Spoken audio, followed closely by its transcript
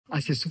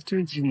As a software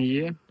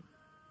engineer,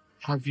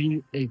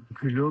 having a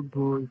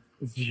global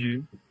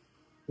view,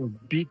 a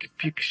big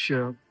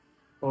picture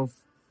of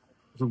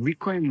the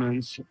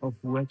requirements of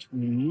what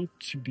we need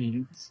to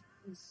build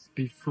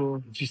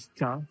before you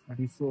start,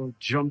 before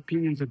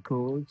jumping in the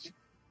code,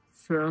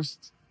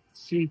 first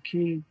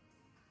thinking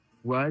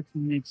what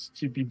needs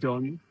to be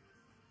done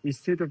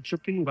instead of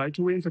jumping right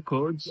away in the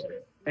code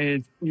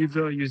and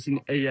either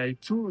using AI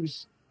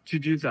tools to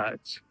do that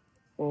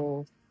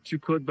or to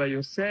code by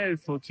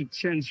yourself or to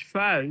change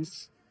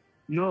files.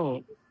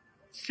 No,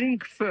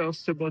 think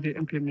first about the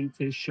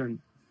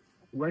implementation.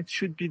 What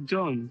should be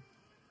done?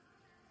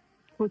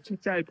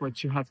 Prototype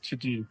what you have to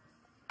do.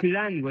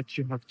 Plan what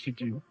you have to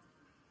do.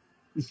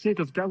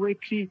 Instead of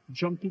directly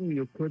jumping in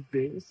your code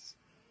base,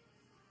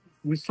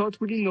 without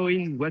really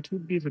knowing what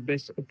would be the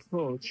best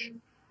approach,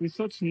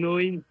 without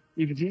knowing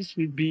if this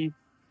will be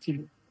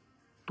still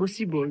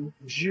possible,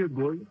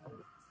 doable,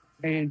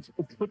 and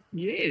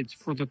appropriate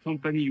for the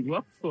company you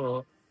work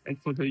for and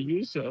for the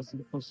users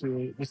and for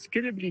the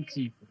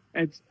scalability.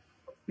 And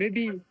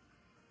maybe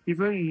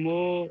even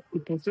more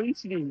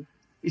importantly,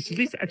 is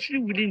this actually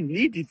really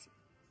needed?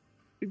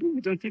 Maybe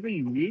we don't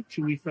even need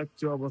to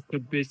refactor our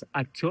code base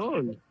at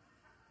all.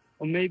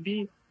 Or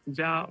maybe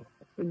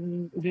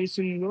there's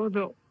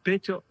another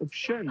better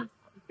option.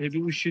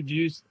 Maybe we should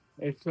use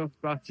a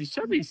third-party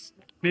service.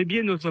 Maybe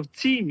another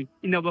team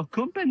in our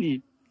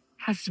company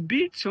has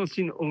built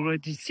something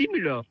already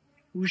similar.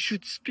 We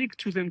should speak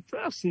to them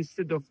first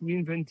instead of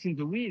reinventing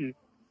the wheel.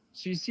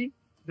 So you see,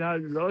 there are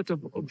a lot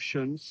of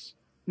options.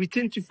 We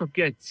tend to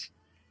forget.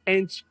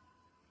 And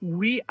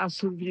we are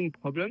solving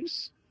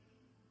problems.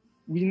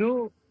 We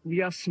know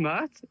we are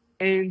smart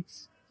and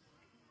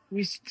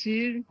we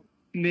still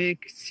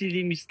make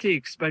silly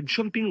mistakes by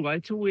jumping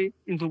right away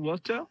in the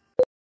water